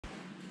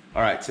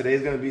All right,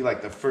 today's gonna be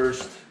like the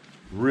first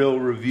real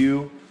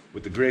review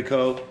with the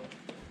GRACO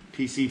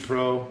PC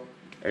Pro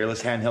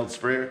airless handheld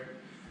sprayer.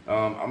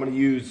 I'm gonna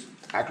use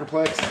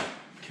Acroplex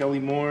Kelly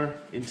Moore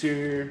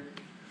interior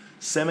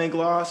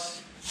semi-gloss,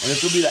 and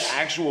this will be the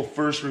actual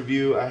first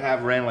review. I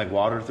have ran like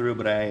water through it,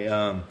 but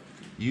I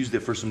used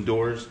it for some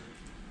doors.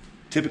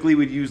 Typically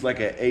we'd use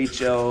like a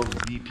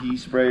HLVP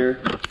sprayer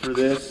for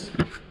this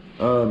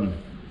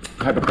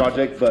type of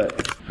project,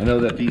 but I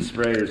know that these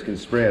sprayers can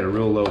spray at a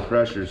real low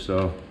pressure,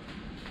 so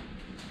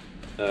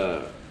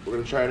we're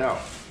gonna try it out,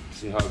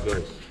 see how it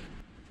goes.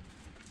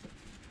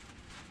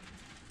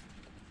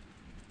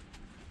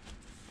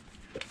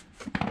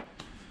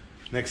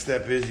 Next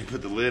step is you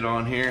put the lid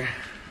on here.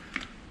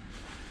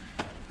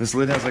 This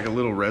lid has like a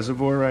little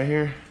reservoir right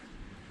here,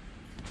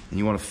 and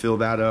you want to fill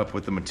that up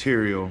with the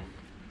material,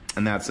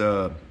 and that's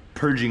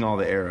purging all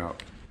the air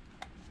out.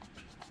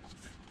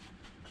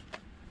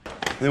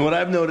 And then what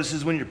I've noticed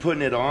is when you're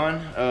putting it on,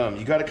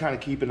 you got to kind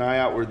of keep an eye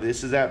out where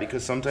this is at,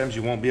 because sometimes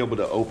you won't be able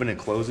to open and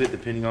close it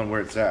depending on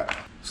where it's at.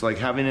 So like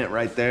having it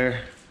right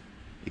there,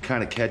 it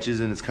kind of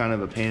catches and it's kind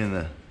of a pain in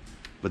the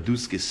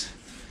baduskis.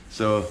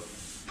 So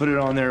put it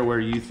on there where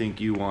you think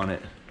you want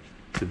it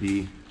to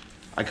be.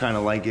 I kind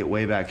of like it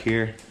way back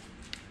here.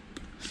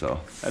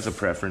 So that's a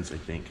preference, I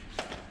think.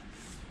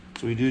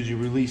 So what you do is you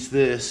release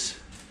this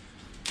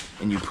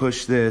and you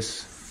push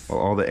this while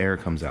all the air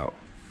comes out.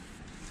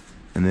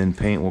 And then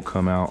paint will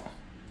come out,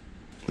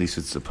 at least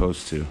it's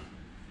supposed to.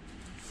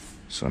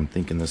 So I'm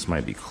thinking this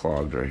might be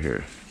clogged right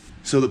here.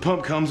 So the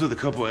pump comes with a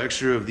couple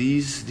extra of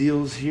these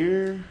deals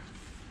here.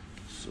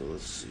 So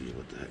let's see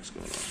what the heck's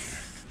going on here.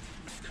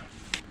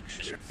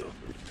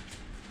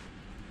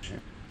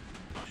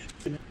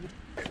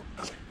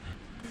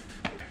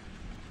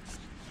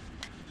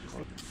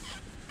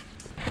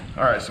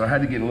 All right, so I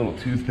had to get a little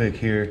toothpick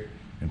here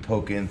and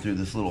poke in through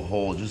this little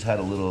hole. It just had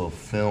a little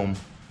film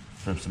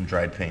from some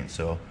dried paint,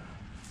 so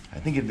I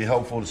think it'd be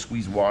helpful to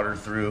squeeze water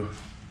through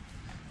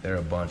there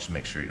a bunch to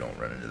make sure you don't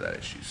run into that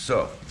issue.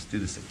 So let's do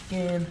this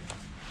again.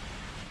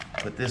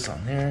 Put this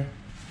on there. And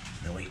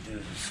then what you do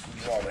is just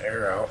squeeze all the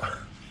air out.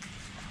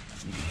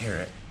 You can hear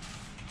it.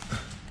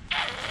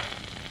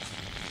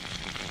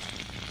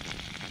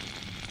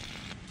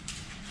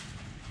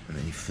 And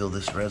then you fill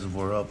this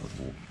reservoir up with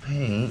a little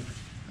paint,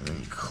 and then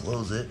you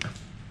close it,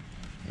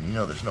 and you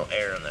know there's no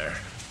air in there.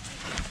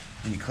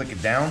 Then you click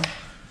it down,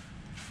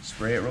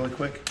 spray it really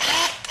quick.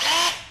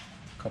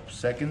 Couple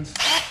seconds,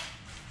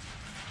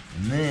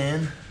 and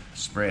then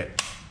spray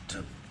it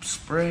to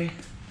spray,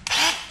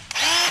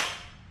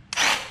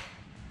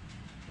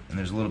 and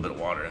there's a little bit of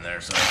water in there,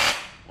 so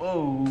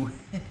whoa.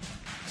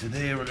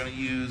 Today we're going to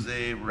use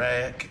a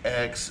Rack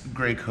X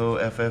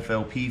GRACO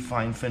FFLP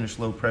fine finish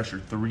low pressure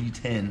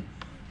 310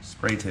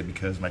 spray tip,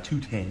 because my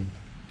 210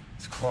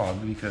 is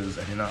clogged because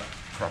I did not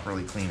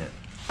properly clean it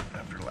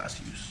after the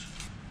last use.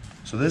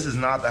 So this is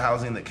not the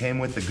housing that came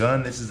with the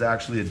gun. This is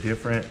actually a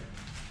different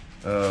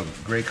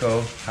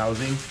GRACO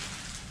housing.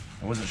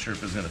 I wasn't sure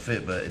if it was gonna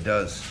fit, but it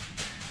does.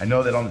 I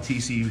know that on the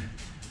TC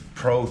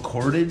Pro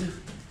Corded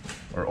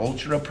or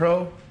Ultra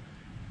Pro,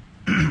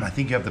 I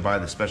think you have to buy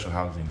the special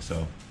housing. So,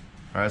 all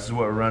right, this is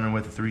what we're running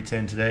with the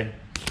 310 today.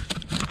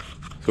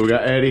 So we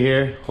got Eddie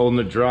here holding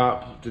the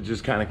drop to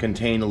just kind of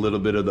contain a little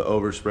bit of the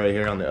overspray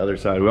here on the other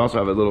side. We also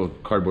have a little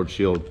cardboard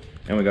shield,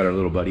 and we got our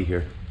little buddy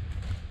here.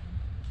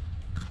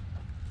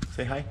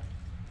 Say hi.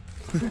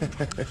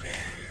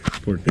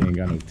 Poor thing ain't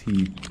got no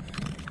teeth.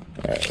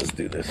 All right, let's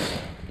do this.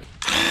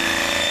 All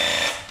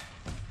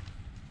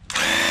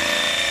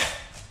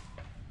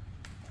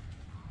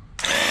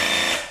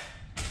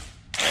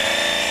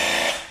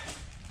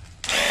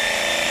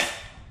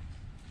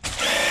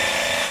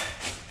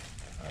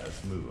right,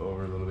 let's move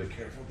over a little bit.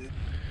 Careful, dude.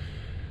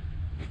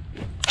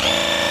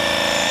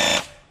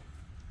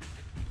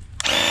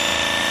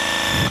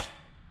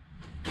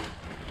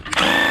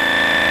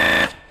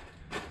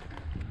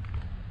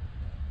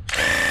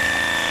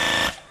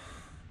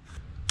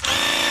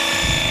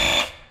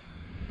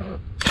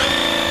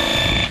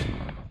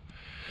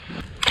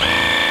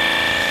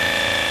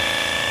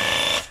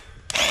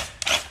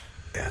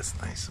 It's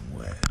nice and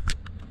wet.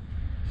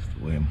 Just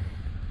the way I'm,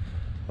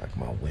 like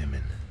my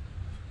women.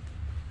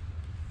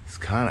 It's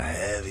kind of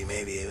heavy,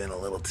 maybe even a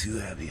little too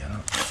heavy,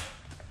 huh?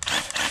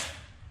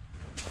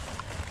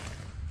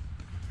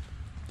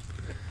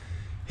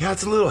 Yeah,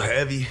 it's a little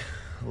heavy.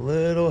 A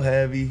little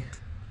heavy.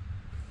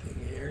 I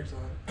think the air's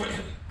on.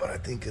 But I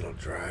think it'll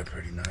dry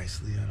pretty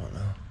nicely. I don't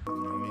know. You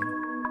know what I mean?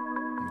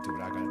 Let me do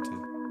what I gotta do.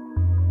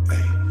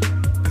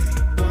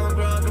 One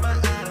wrong with my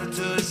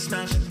attitude is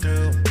smashing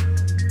through.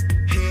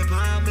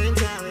 Hip-hop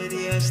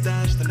mentality has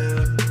stashed the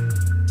look.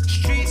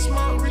 Street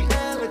smart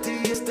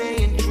reality is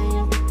staying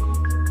true.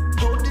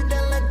 Hold it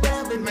down like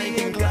that, been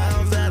making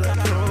clouds out of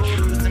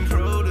produce. And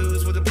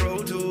produce with the Pro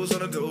Tools or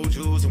the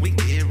go-tos. And we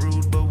get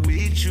rude, but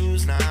we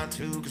choose not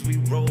to. Cause we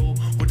roll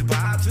with the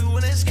bar too,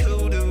 and it's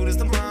cool, dude. It's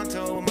the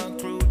motto. My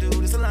crew,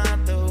 dude, it's a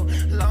lot though.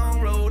 Long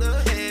road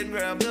ahead,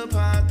 grab the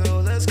pot though.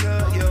 Let's go,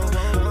 yo.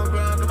 One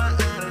wrong with my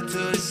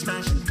attitude is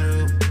smashing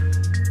through.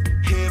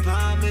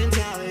 Hip-hop mentality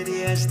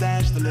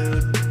stash the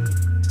loot.